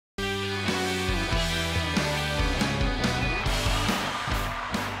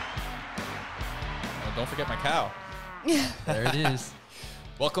forget my cow. There it is.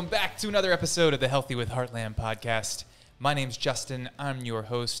 Welcome back to another episode of the Healthy with Heartland podcast. My name's Justin. I'm your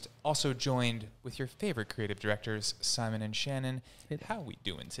host. Also joined with your favorite creative directors, Simon and Shannon. How we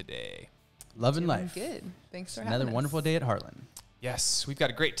doing today? Loving life. Good. Thanks for having us. Another wonderful day at Heartland. Yes, we've got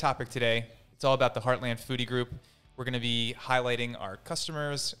a great topic today. It's all about the Heartland Foodie Group. We're going to be highlighting our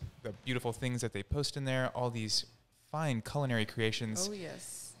customers, the beautiful things that they post in there, all these fine culinary creations. Oh,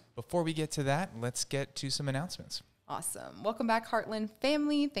 yes. Before we get to that, let's get to some announcements. Awesome. Welcome back, Heartland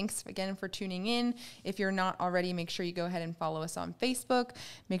family. Thanks again for tuning in. If you're not already, make sure you go ahead and follow us on Facebook.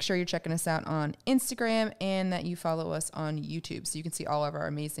 Make sure you're checking us out on Instagram and that you follow us on YouTube so you can see all of our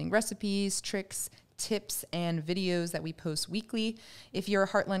amazing recipes, tricks, tips, and videos that we post weekly. If you're a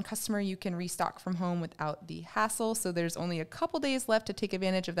Heartland customer, you can restock from home without the hassle. So there's only a couple days left to take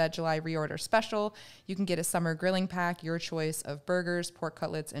advantage of that July reorder special. You can get a summer grilling pack, your choice of burgers, pork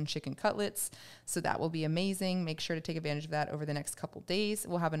cutlets, and chicken cutlets. So that will be amazing. Make sure to take advantage of that over the next couple days.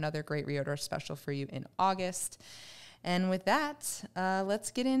 We'll have another great reorder special for you in August. And with that,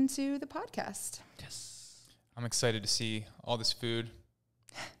 let's get into the podcast. Yes. I'm excited to see all this food.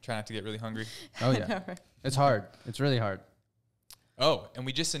 Try not to get really hungry. Oh, yeah. It's hard. It's really hard. Oh, and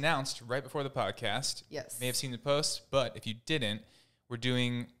we just announced right before the podcast. Yes. May have seen the post, but if you didn't, we're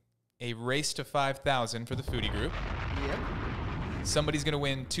doing a race to 5,000 for the Foodie Group. Yep. Somebody's going to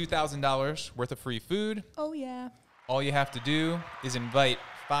win $2,000 worth of free food. Oh, yeah. All you have to do is invite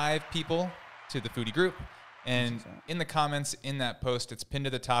 5 people to the Foodie Group. And in the comments in that post, it's pinned to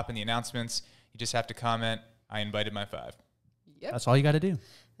the top in the announcements. You just have to comment, I invited my 5. Yep. That's all you got to do.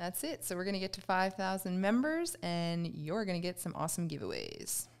 That's it. So we're going to get to 5,000 members, and you're going to get some awesome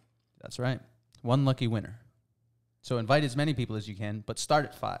giveaways. That's right. One lucky winner. So invite as many people as you can, but start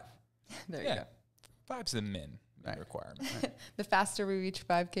at 5. There you go. 5's the min requirement. Right. The faster we reach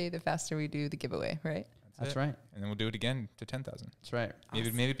 5K, the faster we do the giveaway, right? That's right. And then we'll do it again to 10,000. That's right. Maybe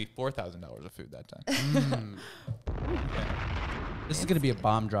it'd be $4,000 of food that time. This is going to be a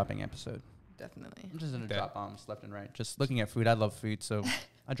bomb dropping episode. Definitely. I'm just going to drop bombs left and right. Just looking at food. I love food, so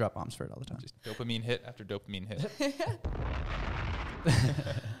I drop bombs for it all the time. Just dopamine hit after dopamine hit.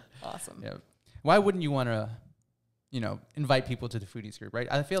 Awesome. Yeah. Why wouldn't you want to, invite people to the Foodies group, right?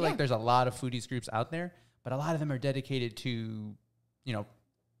 I feel like there's a lot of Foodies groups out there, but a lot of them are dedicated to,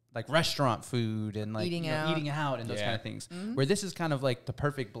 like restaurant food and like eating out and those kind of things. Mm-hmm. Where this is kind of like the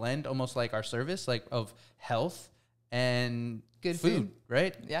perfect blend, almost like our service, like of health and good food,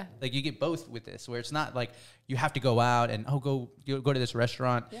 right? Yeah. Like you get both with this, where it's not like you have to go out and go to this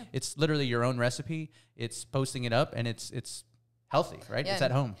restaurant. Yeah. It's literally your own recipe. It's posting it up and it's healthy, right? Yeah, it's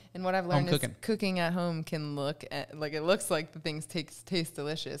at home. And what I've learned is cooking at home can look at, like it looks like the things taste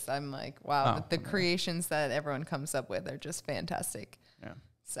delicious. I'm like, wow, the creations that everyone comes up with are just fantastic. Yeah.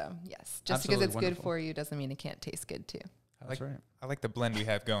 So yes, just Absolutely because it's good for you doesn't mean it can't taste good too. I like the blend we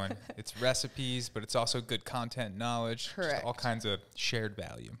have going. It's recipes, but it's also good content, knowledge, just all kinds of shared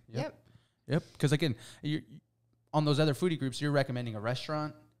value. Yep. Because again, on those other foodie groups, you're recommending a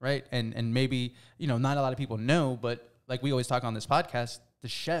restaurant, right? And maybe, not a lot of people know, but like we always talk on this podcast, the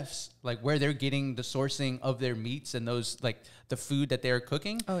chefs, like where they're getting the sourcing of their meats and those, like the food that they're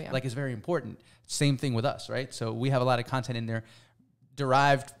cooking, like is very important. Same thing with us, right? So we have a lot of content in there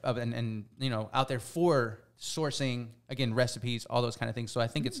derived of and out there for sourcing, again, recipes, all those kind of things. So I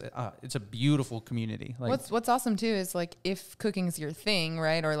think it's a beautiful community. Like what's awesome too is like if cooking is your thing,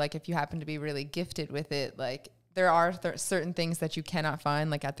 right? Or like if you happen to be really gifted with it, like there are certain things that you cannot find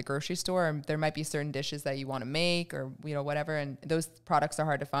like at the grocery store. And there might be certain dishes that you want to make or, whatever. And those products are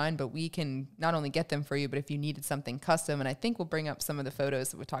hard to find, but we can not only get them for you, but if you needed something custom, and I think we'll bring up some of the photos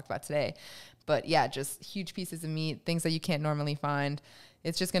that we talked about today, but yeah, just huge pieces of meat, things that you can't normally find.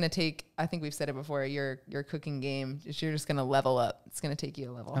 It's just going to take, I think we've said it before, your cooking game, you're just going to level up. It's going to take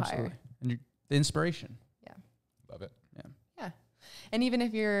you a level higher. And the inspiration. Yeah. Love it. Yeah. Yeah. And even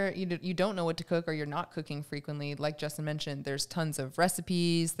if you don't know what to cook or you're not cooking frequently, like Justin mentioned, there's tons of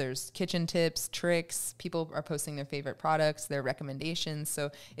recipes, there's kitchen tips, tricks. People are posting their favorite products, their recommendations.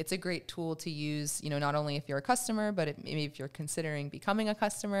 So it's a great tool to use, not only if you're a customer, but maybe if you're considering becoming a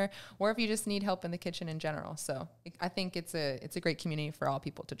customer or if you just need help in the kitchen in general. So I think it's a great community for all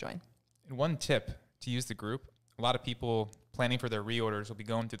people to join. And one tip to use the group, a lot of people planning for their reorders will be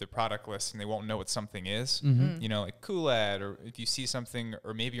going through the product list and they won't know what something is, like Kool-Aid, or if you see something,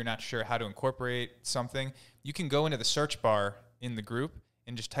 or maybe you're not sure how to incorporate something, you can go into the search bar in the group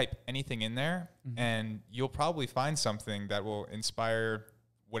and just type anything in there and you'll probably find something that will inspire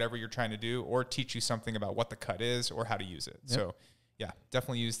whatever you're trying to do or teach you something about what the cut is or how to use it. Yep. So yeah,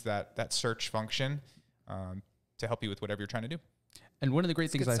 definitely use that search function to help you with whatever you're trying to do. And one of the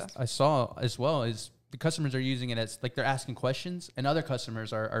great things I saw as well is the customers are using it as like they're asking questions, and other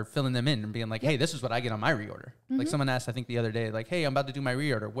customers are filling them in and being like, hey, this is what I get on my reorder. Like someone asked, I think the other day, like, hey, I'm about to do my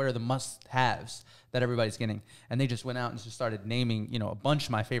reorder. What are the must-haves that everybody's getting? And they just went out and just started naming, you know, a bunch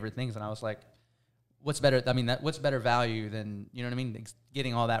of my favorite things. And I was like, what's better? I mean, what's better value than, you know what I mean?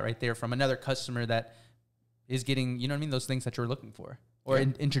 Getting all that right there from another customer that is getting, you know what I mean? Those things that you're looking for, or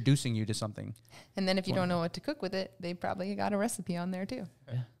introducing you to something. And then if you don't know what to cook with it, they probably got a recipe on there too.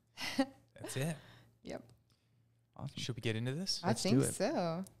 Yeah. That's it. Yep. Awesome. Should we get into this? I think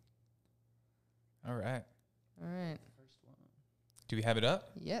so. All right. All right. Do we have it up?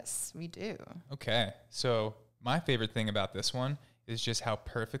 Yes, we do. Okay. So my favorite thing about this one is just how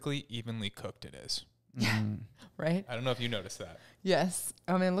perfectly evenly cooked it is. Right? I don't know if you noticed that. Yes.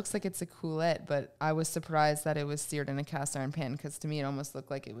 I mean, it looks like it's a coulette, but I was surprised that it was seared in a cast iron pan, because to me it almost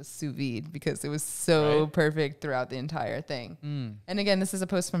looked like it was sous vide, because it was so perfect throughout the entire thing. And again, this is a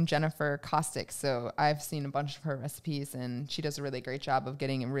post from Jennifer Kostick, so I've seen a bunch of her recipes, and she does a really great job of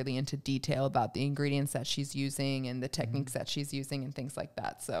getting really into detail about the ingredients that she's using and the techniques that she's using and things like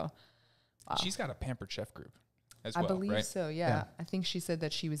that. So She's got a Pampered Chef group as I well, believe right? so, yeah. I think she said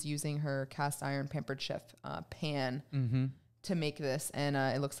that she was using her cast iron Pampered Chef pan to make this, and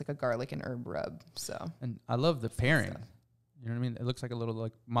it looks like a garlic and herb rub. So, and I love the pairing. You know what I mean? It looks like a little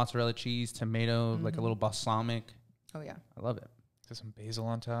like mozzarella cheese, tomato, like a little balsamic. Oh yeah, I love it. There's some basil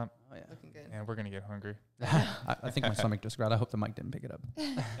on top. Oh yeah, looking good. And we're gonna get hungry. I think my stomach just growled. I hope the mic didn't pick it up.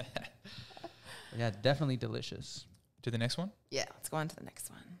 Yeah, definitely delicious. To the next one. Yeah, let's go on to the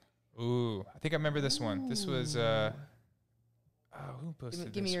next one. Ooh, I think I remember this one. This was who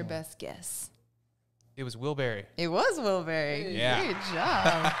posted Give me this your one? best guess. It was Wilberry. It was Wilberry. Yeah. Good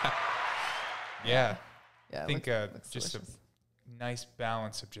job. Yeah. Yeah, I think looks just delicious. a nice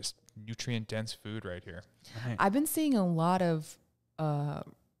balance of just nutrient dense food right here. Right. I've been seeing a lot of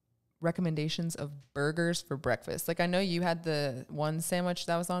recommendations of burgers for breakfast. Like I know you had the one sandwich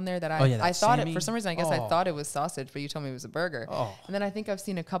that was on there that I thought it, for some reason, I guess I thought it was sausage, but you told me it was a burger. And then I think I've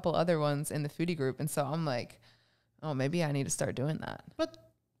seen a couple other ones in the foodie group. And so I'm like, oh, maybe I need to start doing that. But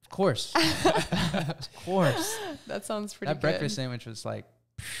of course, of course, That sounds pretty that good. breakfast sandwich was like,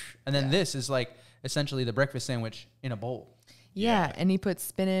 and then this is like essentially the breakfast sandwich in a bowl. Yeah. And he put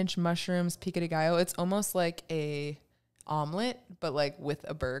spinach, mushrooms, pico de gallo. It's almost like a omelet, but like with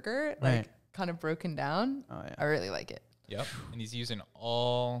a burger, like kind of broken down. Oh yeah, I really like it. Yep. And he's using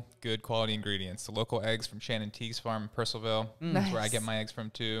all good quality ingredients. The local eggs from Shannon Teague's farm in Purcellville. That's where I get my eggs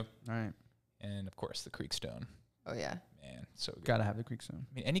from too. All right, And of course the Creek Stone. Oh yeah. Man, so good. gotta have the Creek Stone.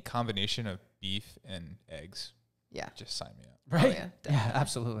 I mean, any combination of beef and eggs, Yeah. just sign me up. Right? yeah, Yeah,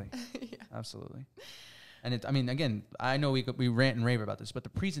 absolutely, absolutely. And it, I mean, again, I know we rant and rave about this, but the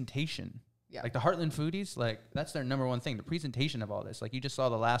presentation, like the Heartland Foodies, like that's their number one thing. The presentation of all this, like you just saw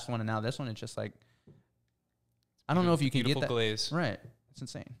the last one, and now this one, it's just like, I don't know if you can get that. Glaze. Right, it's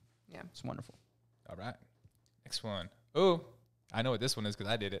insane. Yeah. It's wonderful. All right. Next one. Oh, I know what this one is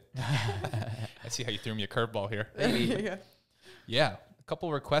because I did it. I see how you threw me a curveball here. Yeah. A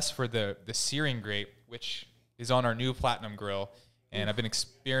couple requests for the searing grate, which is on our new Platinum grill, and I've been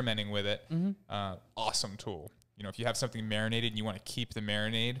experimenting with it. Awesome tool. You know, if you have something marinated and you want to keep the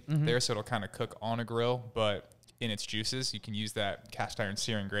marinade there so it'll kind of cook on a grill, but in its juices, you can use that cast iron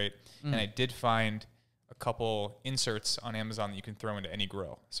searing grate. And I did find a couple inserts on Amazon that you can throw into any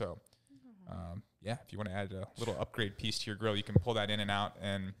grill. So, yeah, if you want to add a little upgrade piece to your grill, you can pull that in and out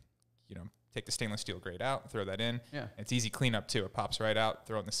and, you know, take the stainless steel grate out, throw that in. Yeah. It's easy cleanup too. It pops right out,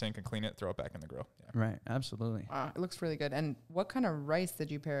 throw it in the sink and clean it, throw it back in the grill. Yeah. Right, absolutely. Wow, it looks really good. And what kind of rice did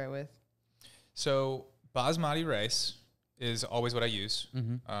you pair it with? So basmati rice is always what I use,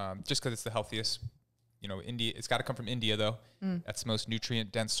 just because it's the healthiest. You know, India. It's got to come from India though. That's the most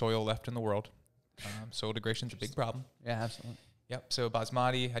nutrient dense soil left in the world. Soil degradation is a big problem. Yeah, absolutely. Yep. So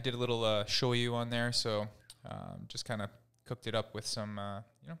basmati, I did a little shoyu on there. So just kind of cooked it up with some,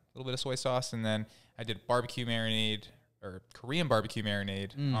 you know, a little bit of soy sauce, and then I did barbecue marinade or Korean barbecue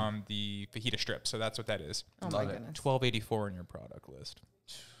marinade on the fajita strip. So that's what that is. Oh my goodness. $12.84 in your product list.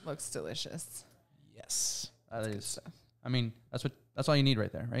 Looks delicious. Yes. That is. I mean, that's all you need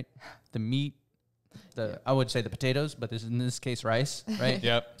right there, right? The meat, I would say the potatoes, but in this case rice, right?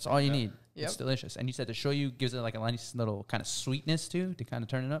 Yep. That's all you need. Yep. It's delicious. And you said the shoyu gives it like a nice little kind of sweetness too, to kind of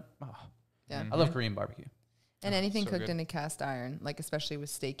turn it up. Oh, Yeah. I love Korean barbecue. And anything so cooked good. in a cast iron, like especially with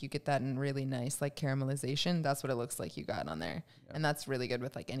steak, you get that in really nice like caramelization. That's what it looks like you got on there. Yep. And that's really good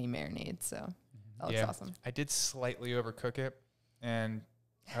with like any marinade. So that looks awesome. I did slightly overcook it, and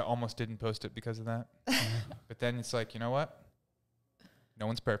I almost didn't post it because of that. But then it's like, you know what? No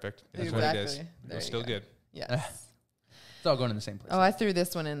one's perfect. It is what it is. It was still good. Yes. It's all going in the same place. Oh, I threw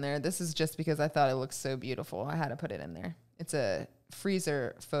this one in there. This is just because I thought it looked so beautiful. I had to put it in there. It's a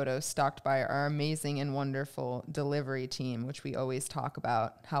freezer photo stocked by our amazing and wonderful delivery team, which we always talk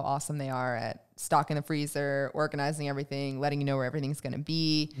about how awesome they are at stocking the freezer, organizing everything, letting you know where everything's going to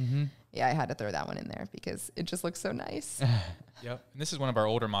be. Mm-hmm. Yeah, I had to throw that one in there because it just looks so nice. Yep. And this is one of our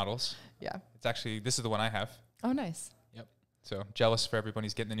older models. Yeah. It's actually, this is the one I have. Oh, nice. Yep. So jealous for everybody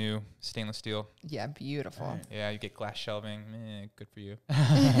who's getting the new stainless steel. Yeah, beautiful. Right. Yeah, you get glass shelving. Good for you.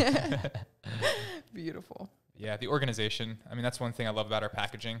 Beautiful. Yeah, the organization. I mean, that's one thing I love about our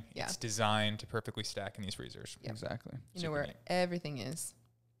packaging. Yeah. It's designed to perfectly stack in these freezers. Yep. Exactly. You know where everything is.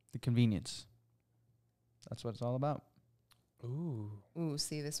 The convenience. That's what it's all about. Ooh,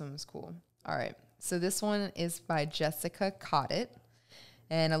 see, this one was cool. All right. So this one is by Jessica Caught It.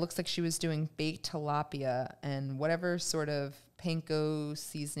 And it looks like she was doing baked tilapia and whatever sort of panko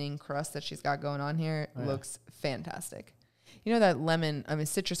seasoning crust that she's got going on here looks fantastic. You know that lemon, I mean,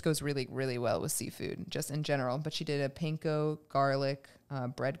 citrus goes really, really well with seafood, just in general. But she did a panko garlic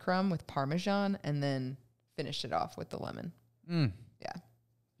breadcrumb with Parmesan and then finished it off with the lemon. Yeah.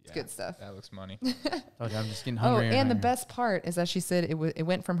 It's good stuff. That looks money. I'm just getting hungry. Oh, and the best part is that she said it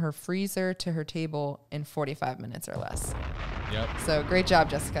went from her freezer to her table in 45 minutes or less. Yep. So great job,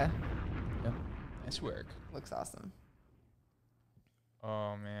 Jessica. Yep. Nice work. Looks awesome.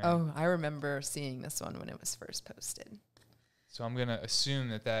 Oh, man. Oh, I remember seeing this one when it was first posted. So I'm going to assume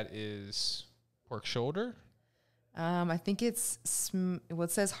that is pork shoulder. I think it's,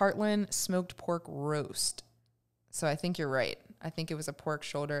 it says Heartland smoked pork roast. So I think you're right. I think it was a pork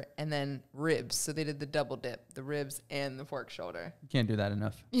shoulder and then ribs. So they did the double dip, the ribs and the pork shoulder. You can't do that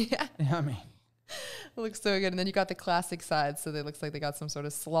enough. Yeah. Yeah, I mean. It looks so good. And then you got the classic side. So it looks like they got some sort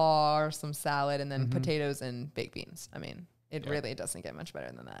of slaw or some salad and then potatoes and baked beans. I mean, it really doesn't get much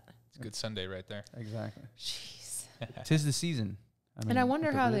better than that. It's a good Sunday right there. Exactly. Jeez. 'Tis the season. And I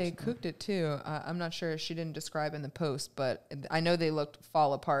wonder how they cooked it too. I'm not sure. She didn't describe in the post, but I know they looked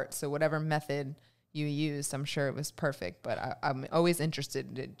fall apart. So whatever method you used, I'm sure it was perfect. But I'm always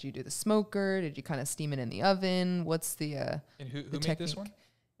interested. Did you do the smoker? Did you kind of steam it in the oven? What's the and who made this one?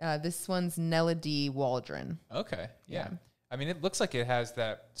 This one's Nella D. Waldron. Okay. Yeah. I mean, it looks like it has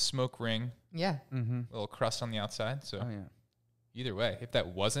that smoke ring. Yeah. Mm-hmm. Little crust on the outside. So yeah. either way, if that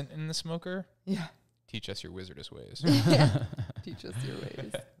wasn't in the smoker, yeah, teach us your wizardess ways. Yeah. Teach us your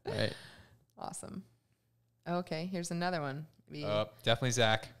ways. Right. Awesome. Okay, here's another one. Definitely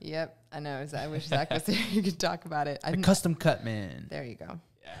Zach. Yep, I know. I wish Zach was here. You could talk about it. The custom cut man. There you go.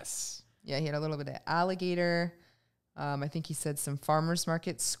 Yes. Yeah, he had a little bit of alligator. I think he said some farmer's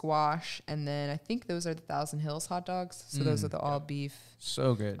market squash. And then I think those are the Thousand Hills hot dogs. So those are the all beef.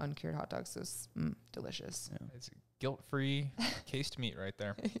 So good. Uncured hot dogs. Those delicious. Yeah. It's guilt-free cased meat right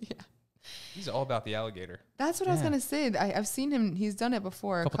there. Yeah. He's all about the alligator. That's what I was going to say. I've seen him. He's done it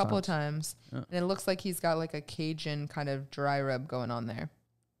before a couple of times. Yeah. And it looks like he's got like a Cajun kind of dry rub going on there.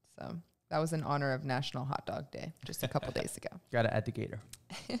 So that was in honor of National Hot Dog Day just a couple days ago. Got to add the gator.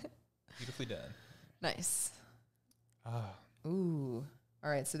 Beautifully done. Nice. Ah. Ooh. All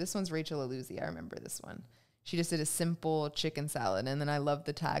right. So this one's Rachel Aluzzi. I remember this one. She just did a simple chicken salad. And then I love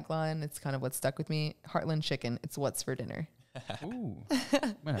the tagline. It's kind of what stuck with me. Heartland chicken. It's what's for dinner. Ooh. I'm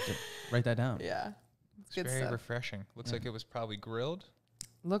going to have to write that down. Yeah. It's good very stuff. Refreshing. Looks like it was probably grilled.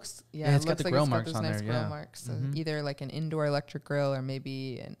 Looks, it's got the grill marks on there. Grill marks. So either like an indoor electric grill or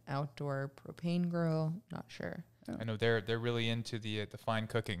maybe an outdoor propane grill. Not sure. I know they're really into the fine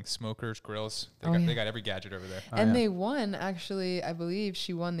cooking, smokers, grills. They got every gadget over there. And they won, actually. I believe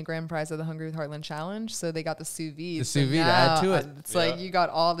she won the grand prize of the Hungry with Heartland Challenge. So they got the sous vide. The sous vide to add to it. It's like you got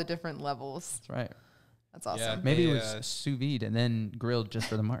all the different levels. That's right. That's awesome. Yeah, maybe it was sous vide and then grilled just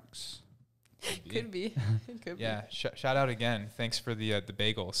for the marks. Could be. Could be. Yeah. Shout out again. Thanks for the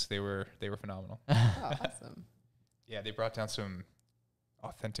bagels. They were phenomenal. Oh, awesome. Yeah, they brought down some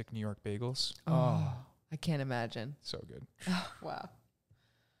authentic New York bagels. Oh, I can't imagine. So good. Oh, wow.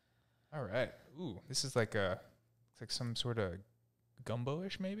 All right. Ooh, this is like some sort of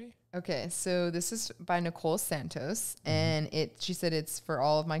gumbo-ish maybe. Okay, so this is by Nicole Santos, and she said it's for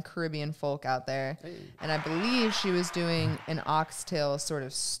all of my Caribbean folk out there. Hey. And I believe she was doing an oxtail sort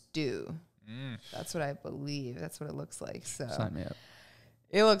of stew. That's what I believe. That's what it looks like. So sign me up.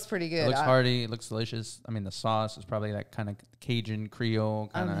 It looks pretty good. It looks hearty. It looks delicious. I mean, the sauce is probably that kind of Cajun Creole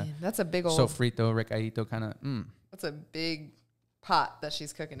kind of. That's a big old sofrito, recadito kind of. That's a big pot that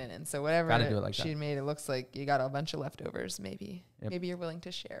she's cooking it in. So whatever she made, it looks like you got a bunch of leftovers. Maybe you're willing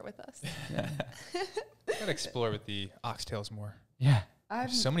to share with us. Yeah. Gotta explore with the oxtails more. Yeah.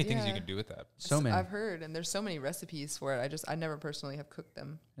 There's so many things you can do with that. So many. I've heard, and there's so many recipes for it. I never personally have cooked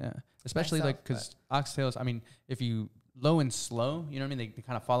them. Yeah. Especially myself, like because oxtails, I mean, if you low and slow. You know what I mean? They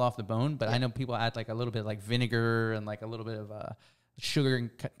kind of fall off the bone. But Yeah. I know people add like a little bit like vinegar and like a little bit of sugar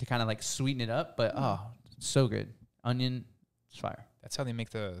to kind of like sweeten it up. But so good. Onion, it's fire. That's how they make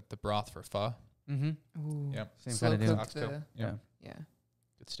the broth for pho. Mm-hmm. Ooh. Yep. Same Slow kind of deal. cooked the- Yeah. Yeah.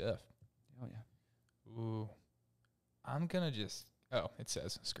 Good stuff. Oh yeah. Ooh. I'm gonna just. Oh, it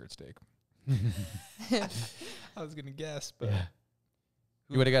says skirt steak. I was gonna guess, but Yeah.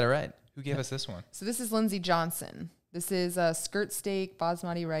 You would have got it right. who gave us this one? So this is Lindsay Johnson. This is skirt steak,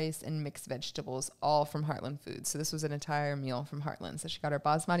 basmati rice, and mixed vegetables, all from Heartland Foods. So this was an entire meal from Heartland. So she got her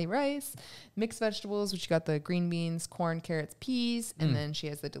basmati rice, mixed vegetables, which she got the green beans, corn, carrots, peas, and then she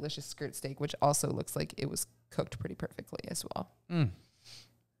has the delicious skirt steak, which also looks like it was cooked pretty perfectly as well.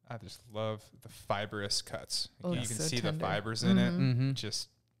 I just love the fibrous cuts. Oh, You it's can so see tender. the fibers in it. Mm-hmm. Just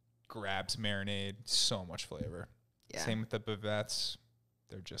grabs marinade. So much flavor. Yeah. Same with the bavettes.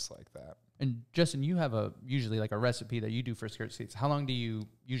 They're just like that. And Justin, you have usually like a recipe that you do for skirt steaks. How long do you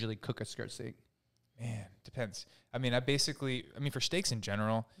usually cook a skirt steak? Man, depends. I mean, for steaks in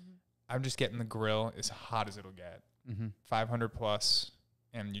general, I'm just getting the grill as hot as it'll get. 500 plus,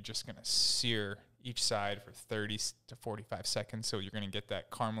 and you're just going to sear each side for 30 to 45 seconds. So you're going to get that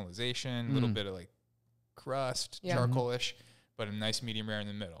caramelization, a little bit of like crust, Yeah. charcoalish, but a nice medium rare in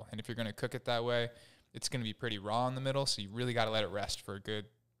the middle. And if you're going to cook it that way, it's going to be pretty raw in the middle. So you really got to let it rest for a good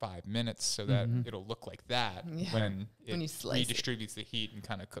 5 minutes so that it'll look like that Yeah. when When you it slice it. redistributes the heat and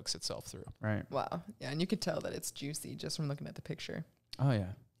kind of cooks itself through. Right. Wow. Yeah, and you could tell that it's juicy just from looking at the picture. Oh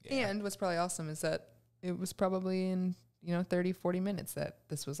yeah. Yeah. And what's probably awesome is that it was probably in, 30, 40 minutes that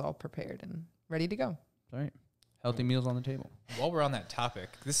this was all prepared and ready to go. All right. Healthy meals on the table. While we're on that topic,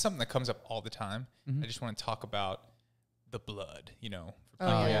 this is something that comes up all the time. I just want to talk about the blood, for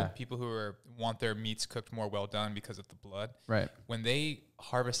Oh, yeah. people who want their meats cooked more well done because of the blood. Right. When they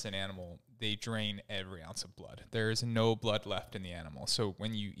harvest an animal, they drain every ounce of blood. There is no blood left in the animal. So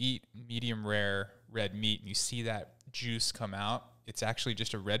when you eat medium rare red meat and you see that juice come out, it's actually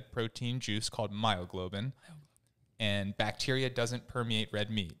just a red protein juice called myoglobin. And bacteria doesn't permeate red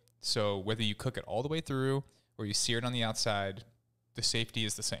meat. So whether you cook it all the way through or you sear it on the outside, the safety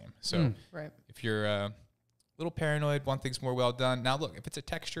is the same. So Right. if you're a little paranoid, want things more well done. Now, look, if it's a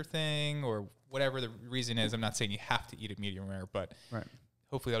texture thing or whatever the reason is, I'm not saying you have to eat it medium rare, but Right.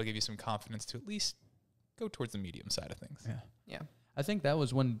 hopefully that'll give you some confidence to at least go towards the medium side of things. Yeah. Yeah. I think that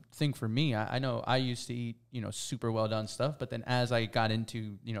was one thing for me. I know I used to eat, super well done stuff, but then as I got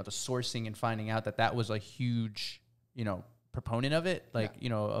into, the sourcing and finding out that was a huge, proponent of it, like,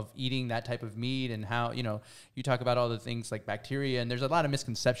 of eating that type of meat and how, you talk about all the things like bacteria, and there's a lot of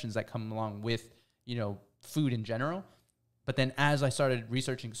misconceptions that come along with, food in general. But then as I started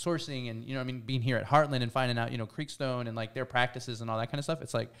researching sourcing and, being here at Heartland and finding out, Creekstone and like their practices and all that kind of stuff,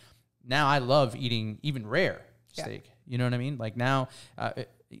 it's like now I love eating even rare steak. You know what I mean? Like now,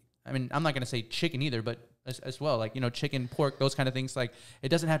 I'm not going to say chicken either, but as well, like, chicken, pork, those kind of things. Like it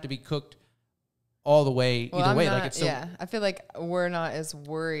doesn't have to be cooked all the way, either way. Like it's so, I feel like we're not as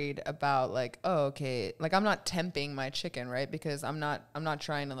worried about like, oh, okay, like I'm not temping my chicken, right? Because I'm not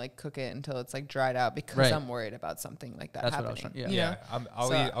trying to like cook it until it's like dried out because Right. I'm worried about something like that That's happening. what I was trying- you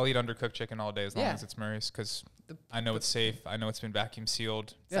know? I'll eat undercooked chicken all day as long Yeah. as it's Murray's because I know it's safe. I know it's been vacuum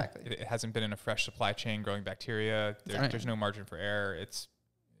sealed. Exactly. It hasn't been in a fresh supply chain growing bacteria. There's no margin for error.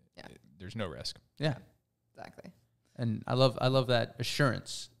 There's no risk. yeah. Exactly. And I love that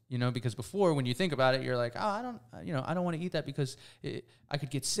assurance, because before when you think about it, you're like, oh, I don't want to eat that because I could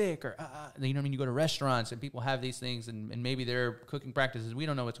get sick or, you know what I mean? You go to restaurants and people have these things and maybe their cooking practices, we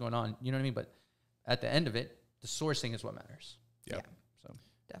don't know what's going on. You know what I mean? But at the end of it, the sourcing is what matters. Yep. Yeah. So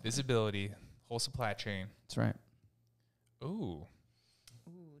Definitely. Visibility, whole supply chain. that's right. Ooh,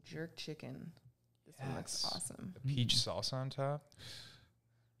 Jerk chicken. This one looks Yes. awesome. the peach sauce on top.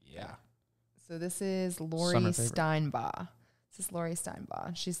 Yeah. So this is Summer Lori favorite. Steinbaugh. This is Lori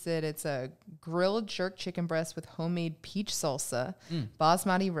Steinbaugh. She said it's a grilled jerk chicken breast with homemade peach salsa,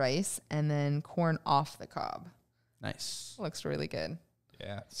 basmati rice, and then corn off the cob. Nice. Looks really good.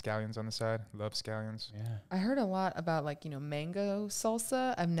 Yeah. Scallions on the side. Love scallions. Yeah. I heard a lot about like, mango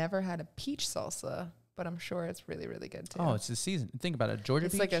salsa. I've never had a peach salsa, but I'm sure it's really, really good too. Oh, it's the season. Think about it. Georgia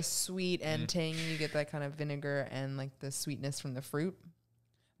It's peach. like a sweet and tangy. You get that kind of vinegar and like the sweetness from the fruit.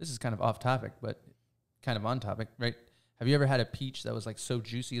 This is kind of off topic, but kind of on topic, right? Have you ever had a peach that was like so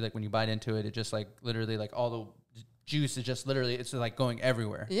juicy, like when you bite into it, it just like literally like all the juice is just literally, it's like going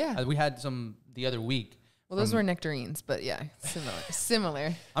everywhere. Yeah. We had some the other week. Well, those were nectarines, but yeah,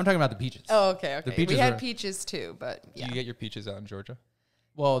 similar. I'm talking about the peaches. Oh, okay. The We peaches had were- peaches too, but Do yeah. you get your peaches out in Georgia?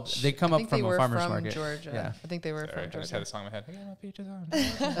 Well, they come I up think from they a were farmer's from market. Georgia. Yeah. I think they were Sorry, from I just had Georgia. a song in my head. I got my peaches on.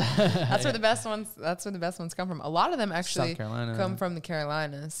 That's where the best ones. That's where the best ones come from. A lot of them actually South Carolina. come from the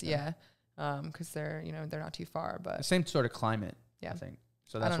Carolinas. Yeah, because they're they're not too far. The But same sort of climate, Yeah. I think.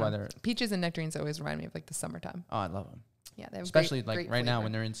 So I that's don't why know. they're, Peaches and nectarines always remind me of like the summertime. oh, I love them. Yeah, they have Especially great, like great right now flavor.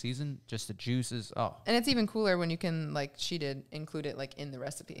 when they're in season, just the juices. Oh, And it's even cooler when you can, like she did, include it like in the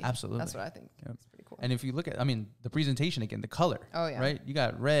recipe. absolutely. That's what I think. Yep. It's pretty cool. And if you look at, I mean, the presentation again, the color, Oh yeah, right? You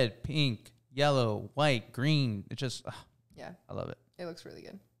got red, pink, yellow, white, green. It just, yeah, I love it. it looks really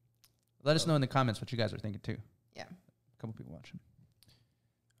good. Let us know in the comments what you guys are thinking too. Yeah. A couple people watching.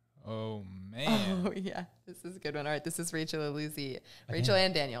 Oh man. Oh yeah, this is a good one. All right, this is Rachel Aluzzi. Rachel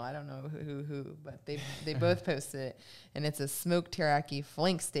and Daniel. I don't know who, but they both posted it, and it's a smoked teriyaki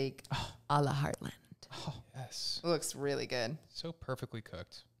flank steak a la Heartland. Yes. It looks really good. So perfectly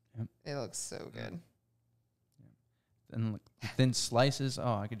cooked. It looks so good. And like the thin slices.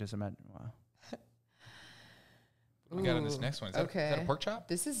 Oh, I could just imagine. Wow. What we got in this Ooh, next one. Is that a pork chop?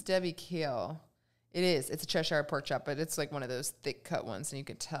 This is Debbie Kale. It is. It's a Cheshire pork chop, but it's like one of those thick cut ones, and you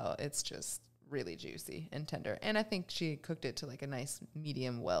can tell it's just really juicy and tender. And I think she cooked it to like a nice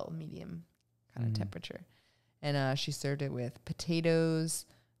medium kind of temperature. And she served it with potatoes,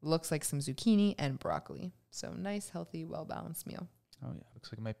 looks like some zucchini and broccoli. So nice, healthy, well-balanced meal. Oh yeah.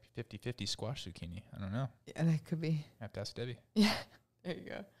 Looks like it might be 50-50 squash zucchini. I don't know. Yeah, that could be. I have to ask Debbie. Yeah, there you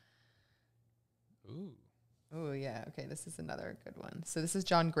go. Ooh. Oh, yeah. Okay, this is another good one. So this is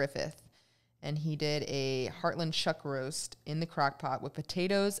John Griffith, and he did a Heartland chuck roast in the crock pot with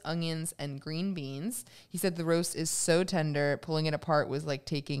potatoes, onions, and green beans. He said the roast is so tender, pulling it apart was like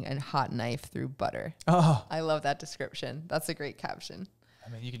taking a hot knife through butter. Oh, I love that description. That's a great caption. I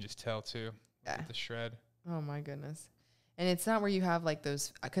mean, you can just tell too. Yeah. With the shred. Oh, my goodness. And it's not where you have like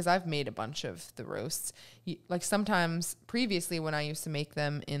those, because I've made a bunch of the roasts. Like sometimes previously when I used to make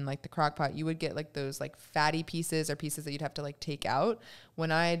them in like the crock pot, you would get like those like fatty pieces or pieces that you'd have to like take out.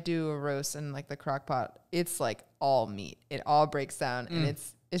 When I do a roast in like the crock pot, it's like all meat. It all breaks down and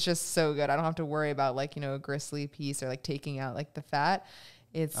it's just so good. I don't have to worry about like, a gristly piece or like taking out like the fat.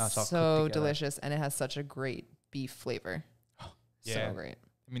 It's so delicious and it has such a great beef flavor. Yeah. So great.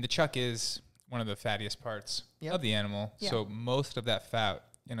 I mean, the chuck is one of the fattiest parts of the animal. Yeah. So most of that fat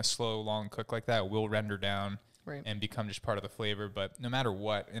in a slow, long cook like that will render down Right. and become just part of the flavor. But no matter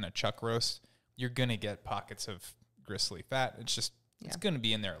what, in a chuck roast, you're going to get pockets of gristly fat. It's just, it's going to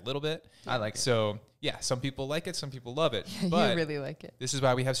be in there a little bit. I like it. So, yeah, some people like it, some people love it. You But really like it. this is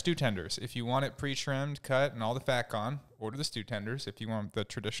why we have stew tenders. If you want it pre-trimmed, cut, and all the fat gone, order the stew tenders. If you want the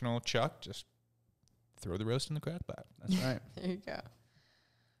traditional chuck, just throw the roast in the crock pot. That's right. There you go.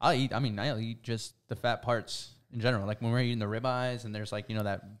 I'll eat just the fat parts in general. Like when we're eating the ribeyes and there's like,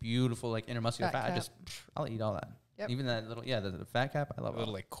 that beautiful like intermuscular fat. I'll eat all that. Yep. Even that little, the fat cap. I love A it.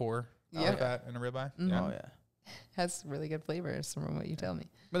 little like core Yeah. fat in a ribeye. Mhm. Yeah. Oh yeah. Has really good flavors from what you tell me.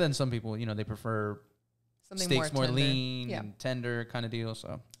 But then some people, they prefer Something steaks more tender. lean Yeah. and tender kind of deal.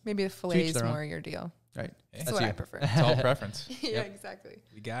 So Maybe the fillet is their own. more your deal. right. Hey, That's what you. I prefer. it's all preference. Yeah, Yep. exactly.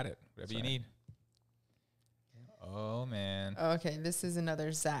 We got it. Whatever you Sorry. need. Oh, man. Okay, this is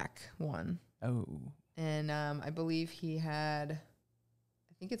another Zach one. Oh. And I believe he had,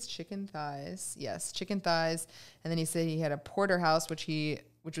 I think it's chicken thighs. Yes, chicken thighs. And then he said he had a porterhouse, which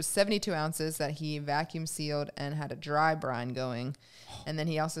was 72 ounces that he vacuum sealed and had a dry brine going. And then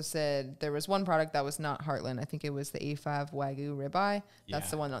he also said there was one product that was not Heartland. I think it was the A5 Wagyu ribeye. That's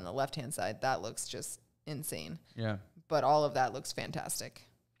the one on the left-hand side. That looks just insane. Yeah. But all of that looks fantastic.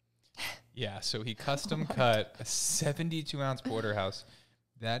 Yeah, so he custom cut a 72-ounce porterhouse.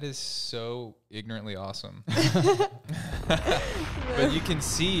 That is so ignorantly awesome. But you can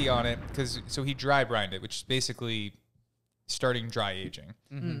see on it, so he dry brined it, which is basically starting dry aging.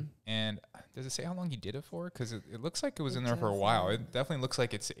 Mm-hmm. And does it say how long he did it for? Because it looks like it was in there for a while. It definitely looks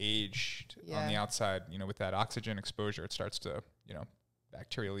like it's aged on the outside. With that oxygen exposure, it starts to,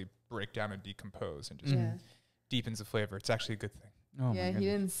 bacterially break down and decompose and just deepens the flavor. It's actually a good thing. Oh Yeah, he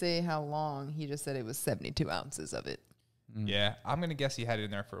didn't say how long. He just said it was 72 ounces of it. Yeah, I'm going to guess he had it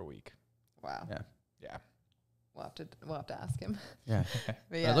in there for a week. Wow. Yeah. Yeah. We'll have to ask him. Yeah.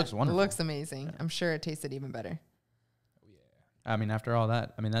 But It looks wonderful. It looks amazing. I'm sure it tasted even better. I mean, after all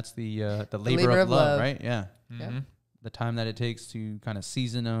that, that's the labor of love, right? Yeah. Mm-hmm. Yep. The time that it takes to kind of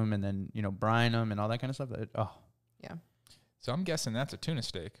season them and then, brine them and all that kind of stuff. Yeah. So I'm guessing that's a tuna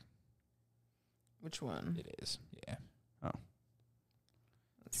steak. Which one? It is. Yeah.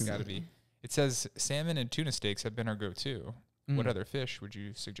 Let's Got to see. be. It says salmon and tuna steaks have been our go-to. What other fish would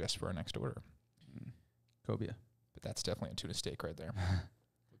you suggest for our next order? Cobia. But that's definitely a tuna steak right there.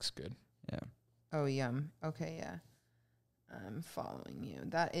 Looks good. Yeah. Oh, yum. Okay, yeah. I'm following you.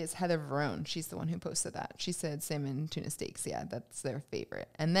 That is Heather Verone. She's the one who posted that. She said salmon tuna steaks. Yeah, that's their favorite.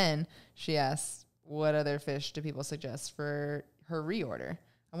 And then she asked, what other fish do people suggest for her reorder?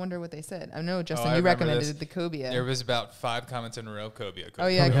 I wonder what they said. I know, Justin, you recommended the cobia. There was about 5 comments in a row. Cobia. Oh,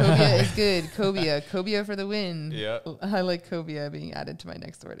 yeah. Cobia is good. Cobia. Cobia for the win. Yeah. I like cobia being added to my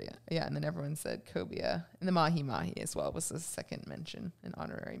next order. Yeah. And then everyone said cobia. And the mahi as well was the second mention, an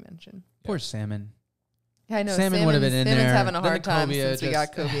honorary mention. Poor salmon. Yeah, I know. Salmon would have been in there. Salmon's having a hard Then time the cobia since we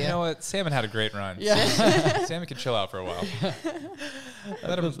got cobia. You know what? Salmon had a great run. Yeah. Salmon can chill out for a while.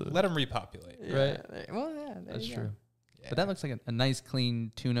 let him repopulate. Right. Well, yeah. That's you true. go. Yeah. But that looks like a nice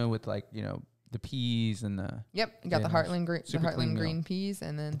clean tuna with like, the peas and the. Yep, you got the Heartland clean green meal. peas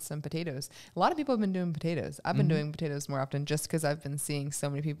and then some potatoes. A lot of people have been doing potatoes. I've been doing potatoes more often just because I've been seeing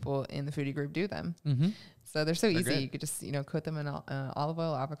so many people in the foodie group do them. Mm-hmm. So they're so easy. good. You could just coat them in olive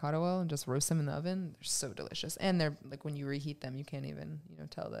oil, avocado oil, and just roast them in the oven. They're so delicious. And they're like when you reheat them, you can't even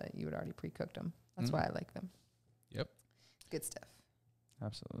tell that you had already pre-cooked them. That's why I like them. Yep. Good stuff.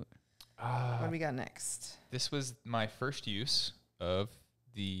 Absolutely. What do we got next? This was my first use of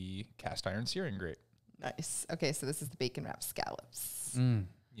the cast iron searing grate. Nice. Okay, so this is the bacon wrapped scallops.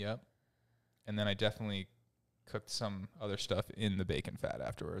 Yep. And then I definitely cooked some other stuff in the bacon fat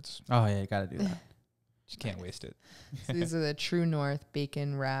afterwards. Oh, yeah, you got to do that. Just can't waste it. So these are the True North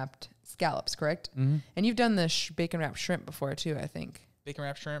bacon wrapped scallops, correct? Mm-hmm. And you've done the bacon wrapped shrimp before too, I think. Bacon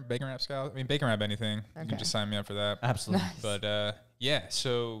wrap shrimp, bacon wrap scallop. I mean, bacon wrap anything. You Okay. can just sign me up for that. Absolutely. Nice. But yeah,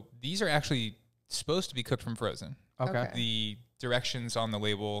 so these are actually supposed to be cooked from frozen. Okay. The directions on the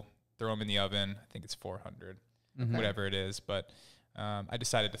label, throw them in the oven. I think it's 400, Mhm. whatever it is. But I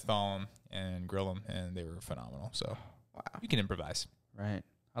decided to thaw them and grill them, and they were phenomenal. So Wow. you can improvise. Right.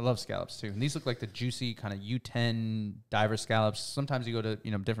 I love scallops too. And these look like the juicy kind of U10 diver scallops. Sometimes you go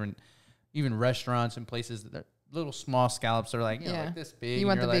to, different even restaurants and places that are little small scallops that are like, like this big. You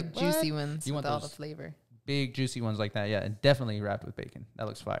want the and you're big like, juicy "What?" ones You with want all the those flavor. big juicy ones like that. Yeah. And definitely wrapped with bacon. That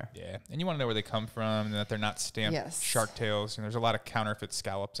looks fire. Yeah, and you want to know where they come from and that they're not stamped Yes. shark tails. And there's a lot of counterfeit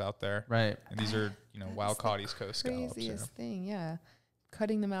scallops out there. Right. And these are, wild caught East Coast scallops. Craziest thing, yeah.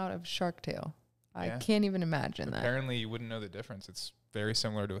 Cutting them out of shark tail. I Yeah. can't even imagine that. Apparently, you wouldn't know the difference. It's very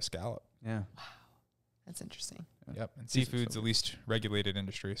similar to a scallop. Yeah. That's interesting. Yep. And These are seafood's so the least regulated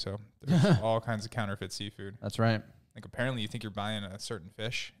industry, so there's all kinds of counterfeit seafood. That's right. Like apparently, you think you're buying a certain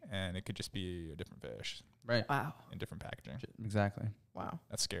fish, and it could just be a different fish Right. Wow. in different packaging. Exactly. Wow.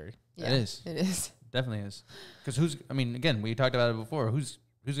 That's scary. Yeah, It is. It is. Definitely is. Because again, we talked about it before. Who's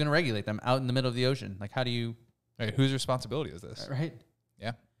going to regulate them out in the middle of the ocean? Like, how do you? Hey, whose responsibility is this? Right.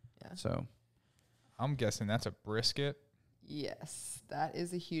 Yeah. Yeah. So. I'm guessing that's a brisket. Yes, that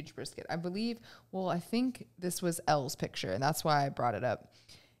is a huge brisket. I think this was Elle's picture, and that's why I brought it up.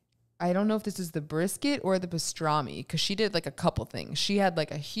 I don't know if this is the brisket or the pastrami, because she did like a couple things. She had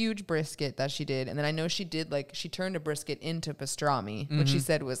like a huge brisket that she did, and then I know she turned a brisket into pastrami, which she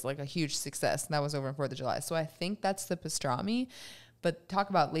said was like a huge success, and that was over on 4th of July. So I think that's the pastrami. But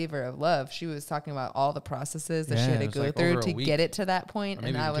talk about labor of love. She was talking about all the processes that she had to go through to get it to that point,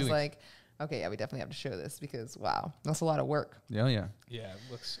 and I was like, okay, yeah, we definitely have to show this because, wow, that's a lot of work. Yeah. Yeah. Yeah,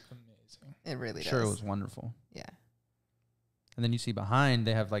 it looks amazing. It really does. Sure, it was wonderful. Yeah. And then you see behind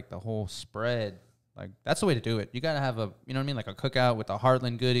they have like the whole spread. Like that's the way to do it. You got to have like a cookout with the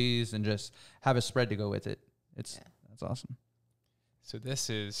Heartland goodies and just have a spread to go with it. That's awesome. So this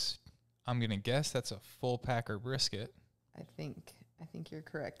is, I'm going to guess that's a full packer brisket. I think you're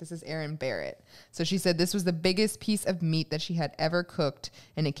correct. This is Erin Barrett. So she said this was the biggest piece of meat that she had ever cooked,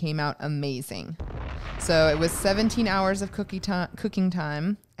 and it came out amazing. So it was 17 hours of cooking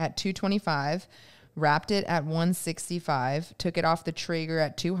time at 225, wrapped it at 165, took it off the Traeger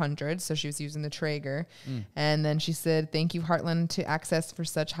at 200. So she was using the Traeger. And then she said, thank you, Heartland, to Access for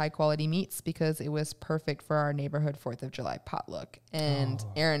such high quality meats because it was perfect for our neighborhood 4th of July potluck. And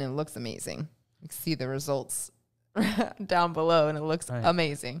Erin, it looks amazing. You can see the results down below, and it looks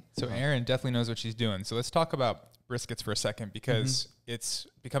amazing. So Erin definitely knows what she's doing. So let's talk about briskets for a second because it's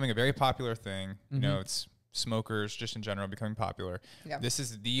becoming a very popular thing. It's smokers just in general becoming popular. Yeah. This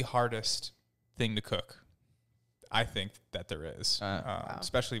is the hardest thing to cook, I think, that there is,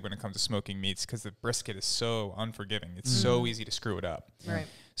 especially when it comes to smoking meats because the brisket is so unforgiving. It's so easy to screw it up. Right.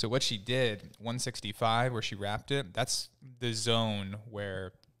 So what she did, 165, where she wrapped it, that's the zone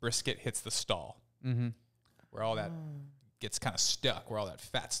where brisket hits the stall. Where all that gets kind of stuck, where all that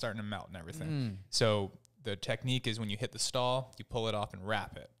fat's starting to melt and everything. So the technique is when you hit the stall, you pull it off and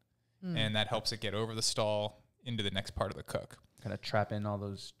wrap it. And that helps it get over the stall into the next part of the cook. kind of trap in all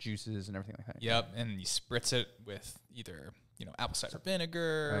those juices and everything like that. Yep, and you spritz it with either apple cider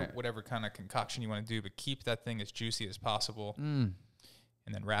vinegar, Right. whatever kind of concoction you want to do, but keep that thing as juicy as possible, Mm.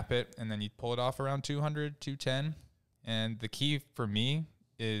 and then wrap it, and then you pull it off around 200, 210, and the key for me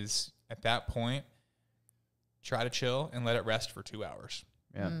is at that point, try to chill and let it rest for 2 hours.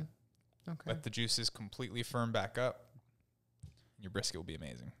 Yeah. Okay. Let the juices completely firm back up. Your brisket will be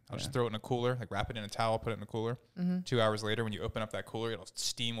amazing. I'll Yeah. just throw it in a cooler, like wrap it in a towel, put it in a cooler. 2 hours later, when you open up that cooler,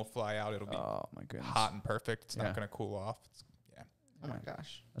 steam will fly out. It'll be Oh my goodness. hot and perfect. It's Yeah. not going to cool off. Oh my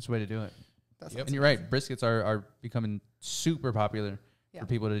gosh. That's the way to do it. That's Yep. And you're right. Briskets are becoming super popular Yeah. for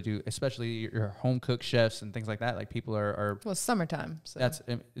people to do, especially your home cook chefs and things like that. Like people are Well, summertime. So it's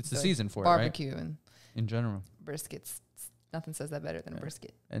the like season for barbecue and it, right? In general. briskets. Nothing says that better than a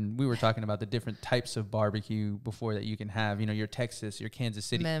brisket. And we were talking about the different types of barbecue before that you can have. Your Texas, your Kansas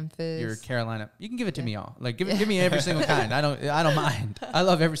City, Memphis. your Carolina. You can give it to me all. Like give me every single kind. I don't mind. I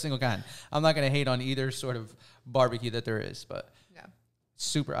love every single kind. I'm not gonna hate on either sort of barbecue that there is, but Yeah.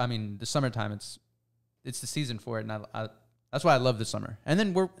 super. I mean, the summertime, it's the season for it, and I that's why I love the summer. And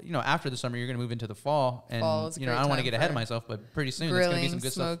then we're after the summer, you're gonna move into the fall, and Fall is a I great don't want to time get ahead of for myself, but pretty soon Grilling, it's gonna be some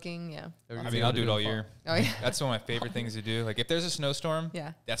good smoking, yeah. stuff. I mean, I'll do it all year. Oh yeah. That's one of my favorite things to do. Like if there's a snowstorm,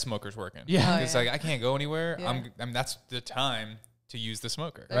 Yeah. that smoker's working. Yeah. It's like I can't go anywhere. Yeah. I'm that's the time to use the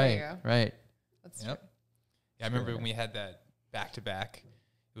smoker. There you Right, go. right. That's Yep. true. Yeah, I remember when we had that back to back.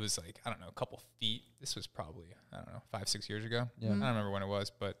 It was like, I don't know, a couple feet. This was probably, I don't know, 5-6 years ago. Yeah. I don't remember when it was,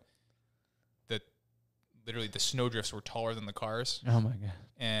 but literally the snowdrifts were taller than the cars. Oh my god.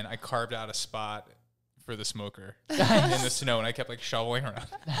 And I carved out a spot for the smoker in the snow, and I kept like shoveling around.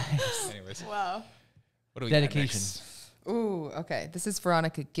 Anyways, Wow. what do we Dedication. got next? Ooh, okay. This is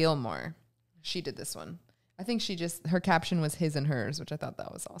Veronica Gilmore. She did this one. I think her caption was his and hers, which I thought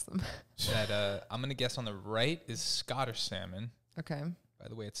that was awesome. That I'm gonna guess on the right is Scottish salmon. Okay. By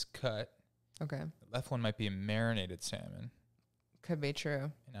the way, it's cut. Okay. The left one might be a marinated salmon. Could be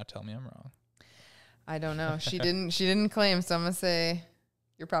true. And now tell me I'm wrong. I don't know. She didn't claim, so I'm gonna say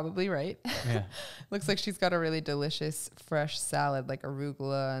you're probably right. Yeah. Looks like she's got a really delicious fresh salad, like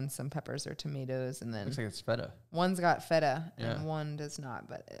arugula and some peppers or tomatoes, and then Looks like it's feta. one's got feta Yeah. and one does not.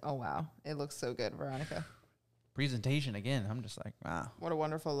 But oh wow, it looks so good, Veronica. Presentation again. I'm just like, wow. What a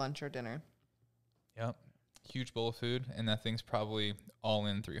wonderful lunch or dinner. Yep. Huge bowl of food, and that thing's probably all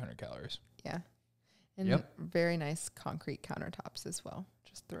in 300 calories. Yeah. And Yep. very nice concrete countertops as well.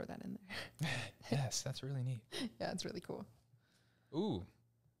 Just throw that in there. Yes, that's really neat. Yeah, it's really cool. Ooh.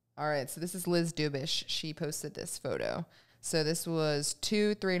 All right, so this is Liz Dubish. She posted this photo. So this was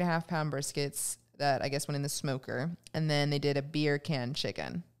 2 3.5 pound briskets that I guess went in the smoker, and then they did a beer can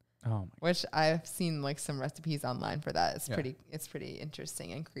chicken, Oh my. which I've seen like some recipes online for that. It's Yeah. pretty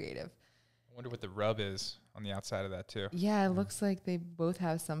interesting and creative. I wonder what the rub is on the outside of that too. Yeah, it looks like they both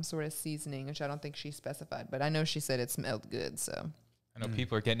have some sort of seasoning, which I don't think she specified, but I know she said it smelled good. So I know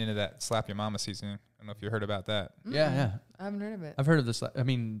people are getting into that slap your mama seasoning. I don't know if you heard about that. Yeah, yeah. I haven't heard of it. I've heard of this. I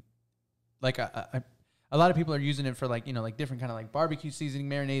mean, like a lot of people are using it for like like different kind of like barbecue seasoning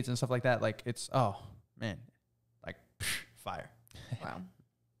marinades and stuff like that. Like it's man, like fire. Wow.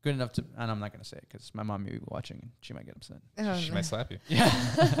 Good enough to, and I'm not gonna say it because my mom may be watching and she might get upset. Oh, She no. might slap you. Yeah,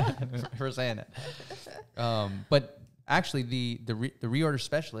 for saying it. But actually, the reorder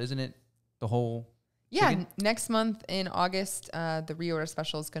special, isn't it? The whole chicken? Next month in August, the reorder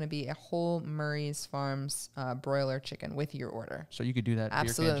special is going to be a whole Murray's Farms broiler chicken with your order. So you could do that. beer can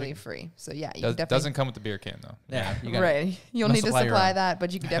Absolutely chicken. free. So yeah, you Does, definitely doesn't come with the beer can though. Yeah, you gotta, right. You'll must need to supply your supply own. that,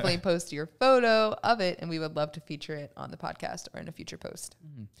 but you can definitely post your photo of it, and we would love to feature it on the podcast or in a future post.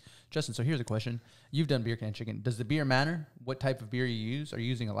 Justin, so here's a question. You've done beer can chicken. Does the beer matter? What type of beer you use? Are you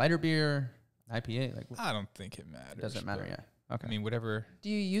using a lighter beer, IPA? Like, I don't think it matters. doesn't matter. but Yeah. Okay. I mean, whatever. Do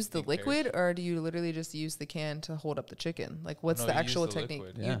you use the Who cares? liquid, or do you literally just use the can to hold up the chicken? Like, what's No, the you use actual the technique?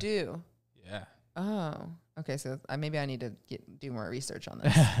 liquid. Yeah. You do. Yeah. Oh, okay. So maybe I need to do more research on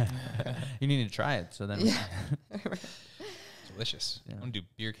this. You need to try it. So then. Yeah. Delicious. Yeah. I'm gonna do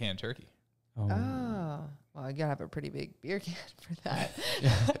beer can turkey. Oh, well, I gotta have a pretty big beer can for that.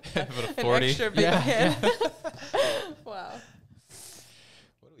 Put a An 40. extra big Yeah. can. Wow.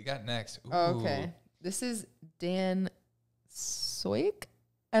 What do we got next? Ooh. Okay. This is Dan Soyke,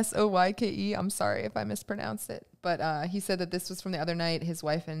 Soyke. I'm sorry if I mispronounced it, but he said that this was from the other night. His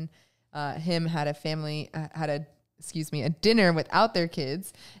wife and him had a dinner without their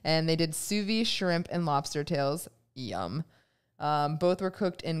kids, and they did sous vide shrimp and lobster tails. Yum. Both were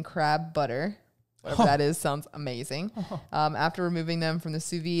cooked in crab butter. Whatever that is, sounds amazing. After removing them from the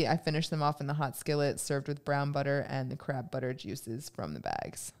sous vide, I finished them off in the hot skillet, served with brown butter and the crab butter juices from the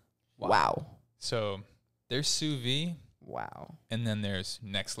bags. Wow. So their sous vide Wow. And then there's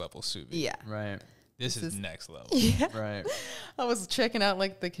next level sous vide. Yeah. Right. This is next level. Yeah. Right. I was checking out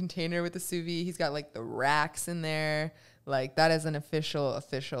like the container with the sous vide. He's got like the racks in there. Like that is an official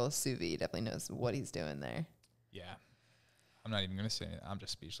sous vide. He definitely knows what he's doing there. Yeah. I'm not even going to say it. I'm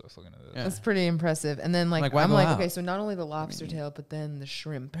just speechless looking at this. Yeah. That's pretty impressive. And then like why I'm go like, out? okay, so not only the lobster tail, but then the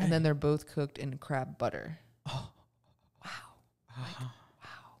shrimp. And then they're both cooked in crab butter. Oh. Wow. Like, wow.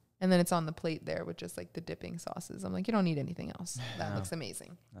 And then it's on the plate there with just like the dipping sauces. I'm like, you don't need anything else. That looks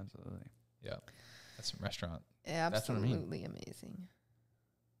amazing. Absolutely. Yeah. That's some restaurant. That's what I mean. Absolutely amazing.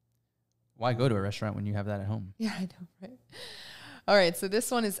 Why go to a restaurant when you have that at home? Yeah, I know, right? All right, so this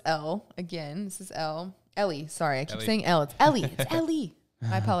one is Elle. Again, this is Elle. Ellie, sorry, I keep Ellie. saying Elle. It's Ellie. It's Ellie.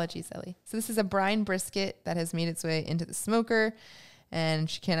 My apologies, Ellie. So this is a brine brisket that has made its way into the smoker, and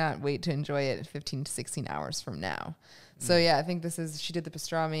she cannot wait to enjoy it 15 to 16 hours from now. So yeah, I think she did the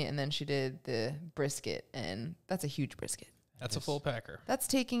pastrami, and then she did the brisket, and that's a huge brisket. That's a full packer. That's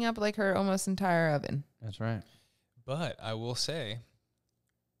taking up like her almost entire oven. That's right. But I will say,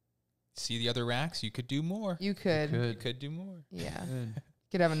 see the other racks? You could do more. You could. You could do more. Yeah. Good.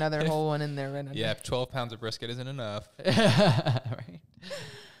 Could have another whole one in there right under. Yeah, if 12 pounds of brisket isn't enough. Right.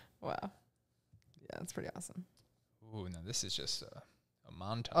 Wow. Yeah, that's pretty awesome. Ooh, now this is just a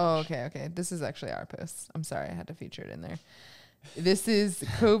montage. Oh, okay. This is actually our post. I'm sorry, I had to feature it in there. This is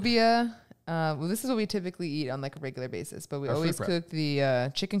cobia. Well, this is what we typically eat on like a regular basis, but we Our food always prep. cook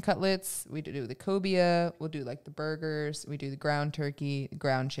the chicken cutlets. We do the cobia. We'll do like the burgers. We do the ground turkey,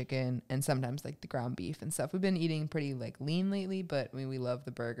 ground chicken, and sometimes like the ground beef and stuff. We've been eating pretty like lean lately, but we love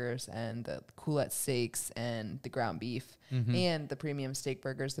the burgers and the coulette steaks and the ground beef and the premium steak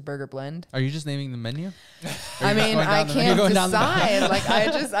burgers, the burger blend. Are you just naming the menu? I mean, I can't You're going down the- decide. Like I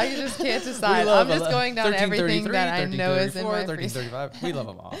just can't decide. I'm just going down everything that I know is in my freezer. 1335. We love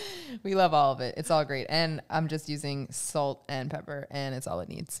them all. We love all of it. It's all great. And I'm just using salt and pepper, and it's all it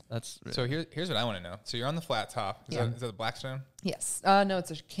needs. That's So here's what I want to know. So you're on the flat top. Is that the Blackstone? Yes. No,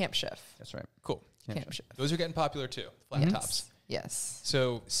 it's a Camp Chef. that's right. Cool. Camp Chef. Those are getting popular too. Flat Yes. tops. Yes.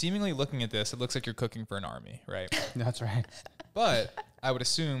 So seemingly looking at this, it looks like you're cooking for an army, right? That's right. But I would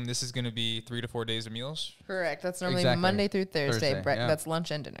assume this is going to be 3 to 4 days of meals. Correct. That's normally Exactly. Monday through Thursday. Thursday, yeah. That's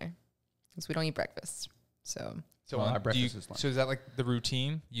lunch and dinner. Because we don't eat breakfast. So So Well, our do you, breakfast is lunch. so is that like the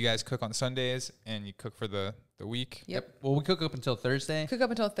routine? You guys cook on Sundays and you cook for the week? yep. Well, we cook up until Thursday. Cook up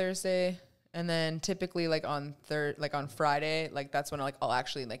until Thursday. And then typically like on Friday, like that's when I'll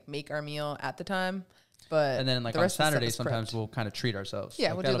actually like make our meal at the time. But And then like the on rest of the stuff Saturday, is sometimes prepped. we'll kind of treat ourselves.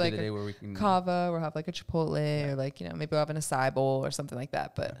 Yeah, we'll do that'll like be the a day where we can Kava, or have like a Chipotle, or like, maybe we'll have an acai bowl or something like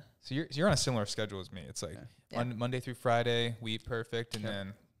that. But So you're on a similar schedule as me. It's like Yeah. Monday through Friday, we eat perfect, and Yep.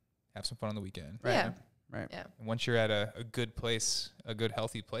 then have some fun on the weekend. Right. yeah. Right. Yeah. And once you're at a good place, a good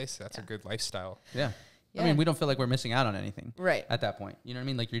healthy place, that's a Yeah. good lifestyle. Yeah. Yeah. I mean, we don't feel like we're missing out on anything Right. at that point. You know what I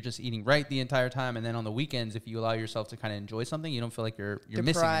mean? Like you're just eating right the entire time, and then on the weekends, if you allow yourself to kind of enjoy something, you don't feel like you're missing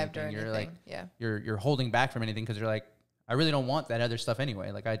Deprived anything. or You're anything. like Yeah. you're holding back from anything because you're like, I really don't want that other stuff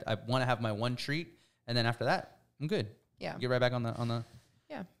anyway. Like I want to have my one treat, and then after that, I'm good. Yeah. Get right back on the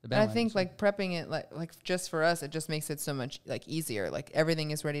Yeah. the And I bandwagon, think so. like prepping it like just for us, it just makes it so much like easier. Like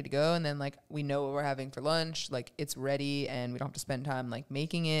everything is ready to go, and then like we know what we're having for lunch. Like it's ready, and we don't have to spend time like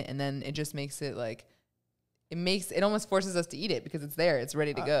making it. And then it just makes it like it almost forces us to eat it because it's there. It's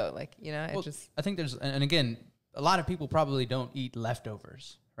ready to go. Like, Well, it just I think there's, and again, a lot of people probably don't eat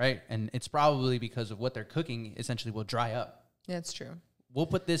leftovers, right? And it's probably because of what they're cooking essentially will dry up. yeah, it's true. We'll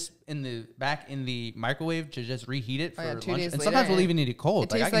put this back in the microwave to just reheat it for Oh, yeah, lunch. 2 days And later, sometimes we'll and even eat it cold.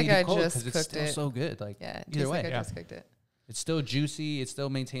 it Like I tastes can like eat it I cold just because it's cooked still it. so good. Like Yeah, it either tastes way, like I just cooked it. it's still juicy. It still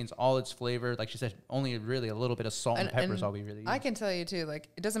maintains all its flavor. Like she said, only really a little bit of salt and pepper is all we really use. I can tell you too, like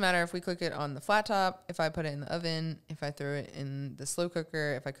it doesn't matter if we cook it on the flat top, if I put it in the oven, if I throw it in the slow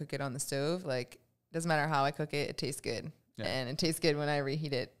cooker, if I cook it on the stove, like it doesn't matter how I cook it, it tastes good. Yeah. And it tastes good when I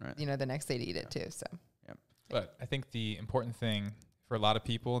reheat it, Right. the next day to eat it too. So But I think the important thing for a lot of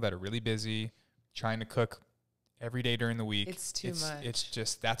people that are really busy, trying to cook every day during the week, It's too much. It's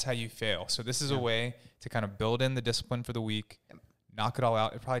just, that's how you fail. So this is Yeah. a way to kind of build in the discipline for the week, knock it all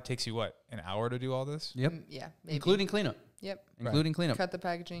out. It probably takes you, an hour to do all this? Yep. yeah, maybe. Including cleanup. Yep. Including cleanup. Cut the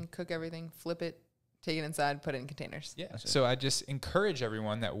packaging, cook everything, flip it, take it inside, put it in containers. Yeah. That's it. So I just encourage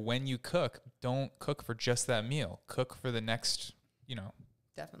everyone that when you cook, don't cook for just that meal. Cook for the next,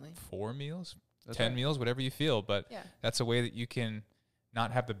 Definitely. 4 meals, That's 10 right. meals, whatever you feel. But Yeah. that's a way that you can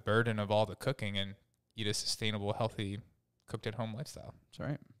not have the burden of all the cooking and eat a sustainable, healthy, cooked at home lifestyle. That's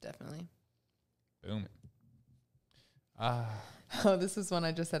right. Definitely. Boom. Oh, this is one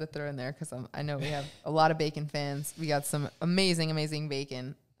I just had to throw in there because I know we have a lot of bacon fans. We got some amazing, amazing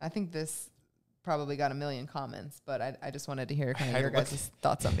bacon. I think this probably got a million comments, but I just wanted to hear kind of your looked- guys'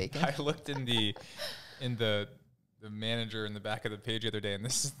 thoughts on bacon. I looked in the manager in the back of the page the other day, and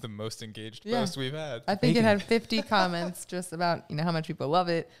this is the most engaged post we've had. I think it had 50 comments just about, you know, how much people love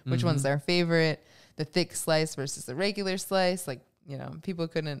it, which one's their favorite, the thick slice versus the regular slice. Like, you know, people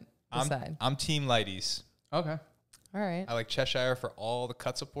couldn't decide. I'm team lighties. Okay. All right. I like Cheshire for all the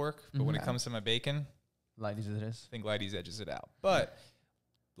cuts of pork, but when it comes to my bacon, Light as it is. I think lighties edges it out. But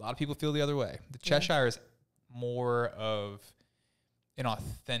a lot of people feel the other way. The Cheshire is more of an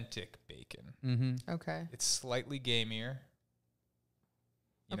authentic bacon. Mm-hmm. Okay. It's slightly gamier.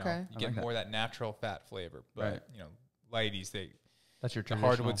 You know, Okay. you get like that. more of that natural fat flavor. But, Right. you know, lighties, That's your the traditional.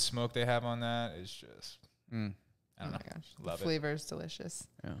 hardwood smoke they have on that is just, Mm. I don't know. Gosh. Love the it. flavor is delicious.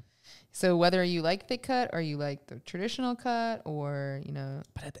 Yeah. So whether you like thick cut or you like the traditional cut or, you know,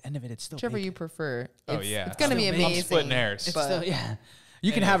 But at the end of it, it's still whichever bacon. you prefer, Oh, it's, yeah. it's going to be Still bacon. amazing. I'm splitting hairs. It's but- still, yeah.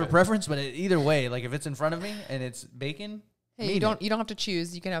 You can Any have of a it. preference, but either way, like if it's in front of me and it's bacon, Hey, mean you don't have to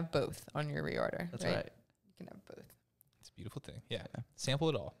choose. You can have both on your reorder. That's right. You can have both. It's a beautiful thing. Yeah. Sample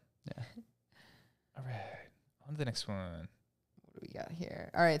it all. Yeah. All right. On to the next one. What do we got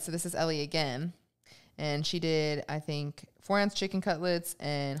here? All right, so this is Ellie again. And she did, I think, 4-ounce chicken cutlets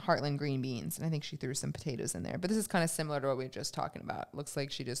and Heartland green beans. And I think she threw some potatoes in there. But this is kind of similar to what we were just talking about. Looks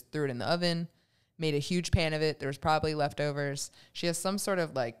like she just threw it in the oven, made a huge pan of it. There was probably leftovers. She has some sort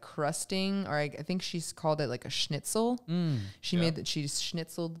of like crusting, or I think she's called it like a schnitzel. She made that she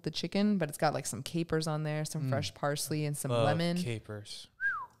schnitzeled the chicken, but it's got like some capers on there, some fresh parsley and some Love lemon. capers.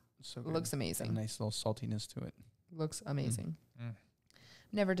 So It good. looks Got a amazing. nice little saltiness to it. Looks amazing. Mm.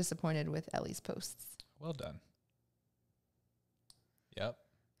 Never disappointed with Ellie's posts. Well done. Yep.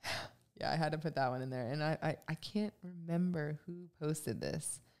 Yeah, I had to put that one in there. And I can't remember who posted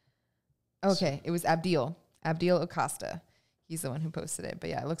this. Okay, it was Abdil Acosta. He's the one who posted it. But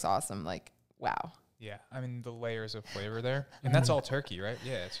yeah, it looks awesome. Like, wow. Yeah. I mean, the layers of flavor there. And that's all turkey, right?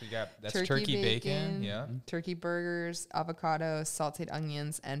 Yeah. So you got, that's turkey bacon. Yeah. Turkey burgers, avocado, salted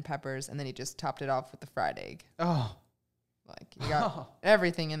onions, and peppers. And then he just topped it off with the fried egg. Oh. Like, you got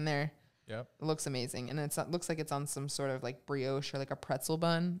everything in there. Yep. It looks amazing. And it looks like it's on some sort of like brioche or like a pretzel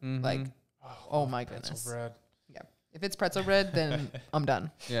bun. Like, oh my goodness. Pretzel bread. Yeah. If it's pretzel bread, then I'm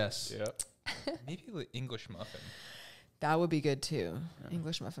done. Yes. Yep. Maybe the English muffin. That would be good too.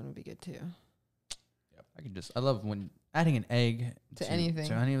 English muffin would be good too. I love when adding an egg To anything.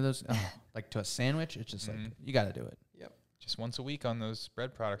 To any of those, like to a sandwich, it's just like, you got to do it. Yep. Just once a week on those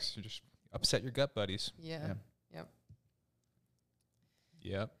bread products. You just upset your gut buddies. Yeah. Yeah. Yep.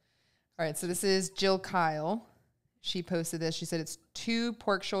 Yep. All right. So this is Jill Kyle. She posted this. She said it's 2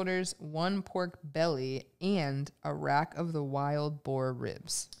 pork shoulders, 1 pork belly, and a rack of the wild boar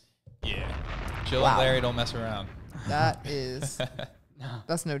ribs. Yeah. Jill Wow. and Larry don't mess around. That is,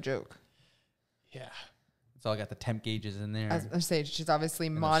 that's no joke. Yeah. It's all got the temp gauges in there. As I say, she's obviously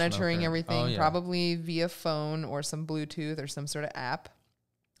the monitoring smoker. everything, Oh, yeah. probably via phone or some Bluetooth or some sort of app.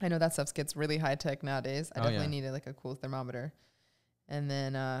 I know that stuff gets really high tech nowadays. I definitely needed like a cool thermometer. And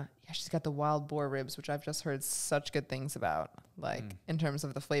then, yeah, she's got the wild boar ribs, which I've just heard such good things about, like in terms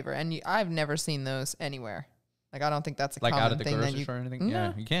of the flavor. And I've never seen those anywhere. Like, I don't think that's a like common out at the thing that grocery you. store or anything? No.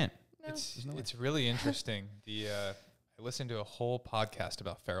 Yeah, you can't. No. It's really interesting. I listened to a whole podcast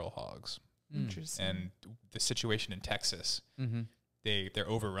about feral hogs Interesting. and the situation in Texas. Mm-hmm. They're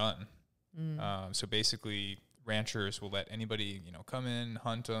overrun. So basically, ranchers will let anybody come in,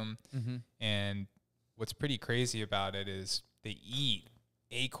 hunt them, and what's pretty crazy about it is they eat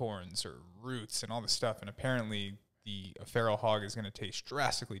acorns or roots and all this stuff, and apparently a feral hog is going to taste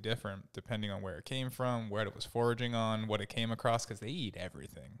drastically different depending on where it came from, what it was foraging on, what it came across, because they eat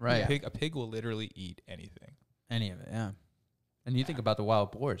everything. Right. A pig will literally eat anything. Any of it, yeah. And you think about the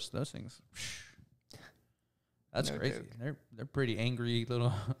wild boars, those things. That's No crazy. joke. They're pretty angry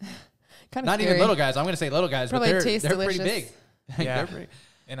little. Kind of Not even little guys. I'm going to say little guys, Probably but they're taste pretty delicious. big. Yeah. They're pretty.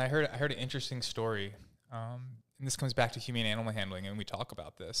 And I heard an interesting story. And this comes back to humane animal handling, and we talk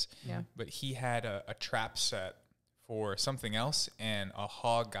about this. Yeah. But he had a trap set for something else, and a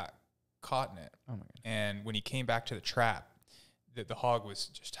hog got caught in it. Oh my god. And when he came back to the trap, the hog was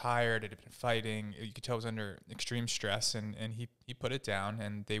just tired. It had been fighting. You could tell it was under extreme stress, and he put it down,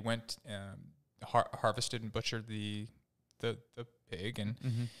 and they went harvested and butchered the pig, and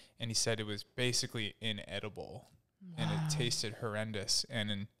he said it was basically inedible, and it tasted horrendous,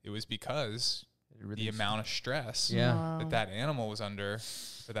 and it was because the amount of stress Yeah. that animal was under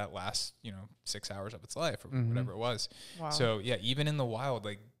for that last 6 hours of its life or whatever it was. Wow. So yeah, even in the wild,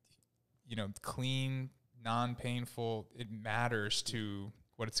 like clean, non-painful, it matters to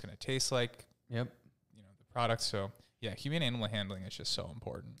what it's going to taste like. Yep. The product. So Yeah, humane animal handling is just so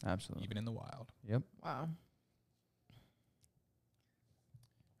important. Absolutely. Even in the wild. Yep. Wow.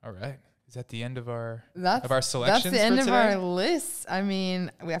 All right. Is that the end of our That's selections? That's the end for of today? our list. I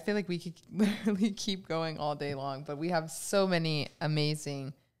mean, I feel like we could literally keep going all day long, but we have so many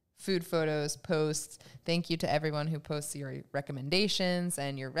amazing food photos, posts. Thank you to everyone who posts your recommendations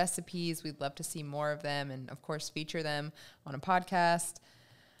and your recipes. We'd love to see more of them, and of course, feature them on a podcast.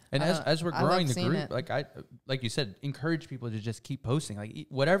 And as we're growing the group, it. like you said, encourage people to just keep posting, like eat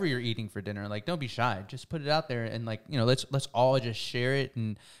whatever you're eating for dinner. Like, don't be shy, just put it out there, and like, you know, let's all just share it,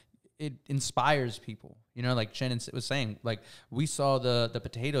 and it inspires people. You know, like Shannon was saying, like we saw the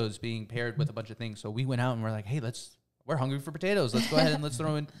potatoes being paired with a bunch of things, so we went out and we're like, hey, we're hungry for potatoes. Let's go ahead and let's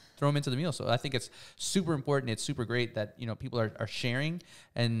throw them into the meal. So I think it's super important. It's super great that, you know, people are sharing,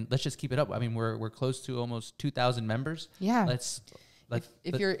 and let's just keep it up. I mean, we're close to almost 2,000 members. Yeah.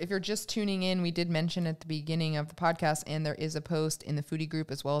 If you're just tuning in, we did mention at the beginning of the podcast, and there is a post in the Foodie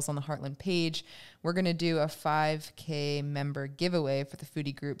group as well as on the Heartland page. We're going to do a 5K member giveaway for the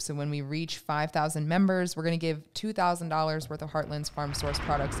Foodie group. So when we reach 5,000 members, we're going to give $2,000 worth of Heartland's farm source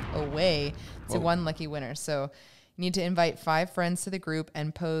products away to one lucky winner. So you need to invite 5 friends to the group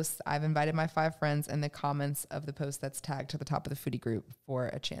and post, I've invited my 5 friends, in the comments of the post that's tagged to the top of the Foodie group for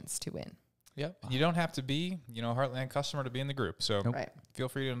a chance to win. Yep. You don't have to be, you know, a Heartland customer to be in the group. So feel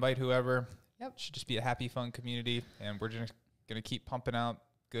free to invite whoever. Yep. It should just be a happy, fun community. And we're just going to keep pumping out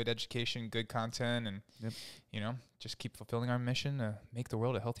good education, good content, and, you know, just keep fulfilling our mission to make the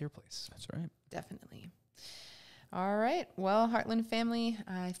world a healthier place. That's right. Definitely. All right. Well, Heartland family,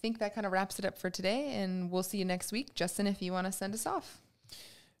 I think that kind of wraps it up for today. And we'll see you next week. Justin, if you want to send us off.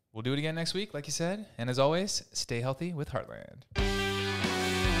 We'll do it again next week, like you said. And as always, stay healthy with Heartland.